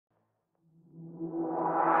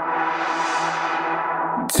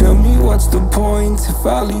what's the point if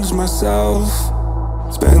I lose myself?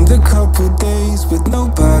 Spend a couple days with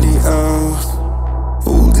nobody else,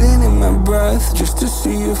 holding in my breath just to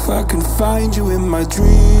see if I can find you in my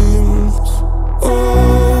dreams.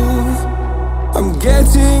 Oh, I'm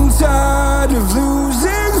getting tired of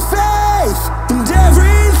losing faith in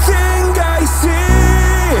everything I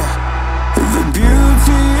see. The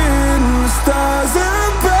beauty in the stars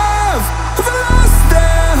above have lost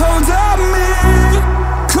their hold on me.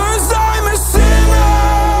 'Cause I'm a sinner,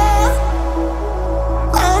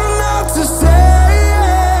 I'm not a saint,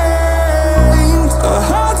 a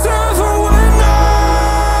heart of a winner.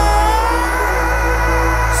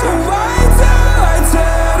 So why do I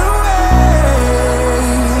turn away?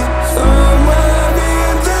 Somewhere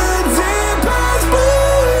in the deepest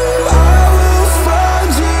blue I will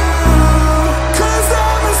find you. 'Cause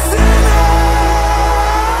I'm a sinner,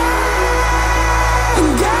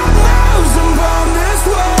 and God knows I'm born this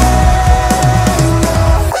way.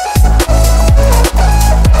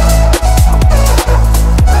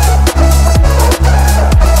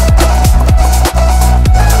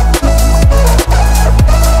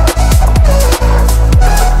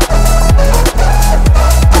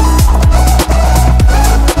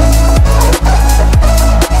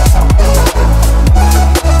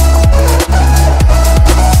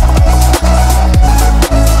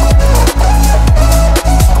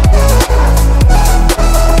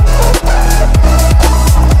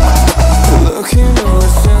 Looking at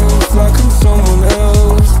myself like I'm someone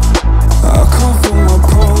else. I can't feel my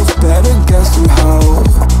pulse, better get some help.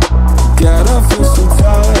 God, I feel so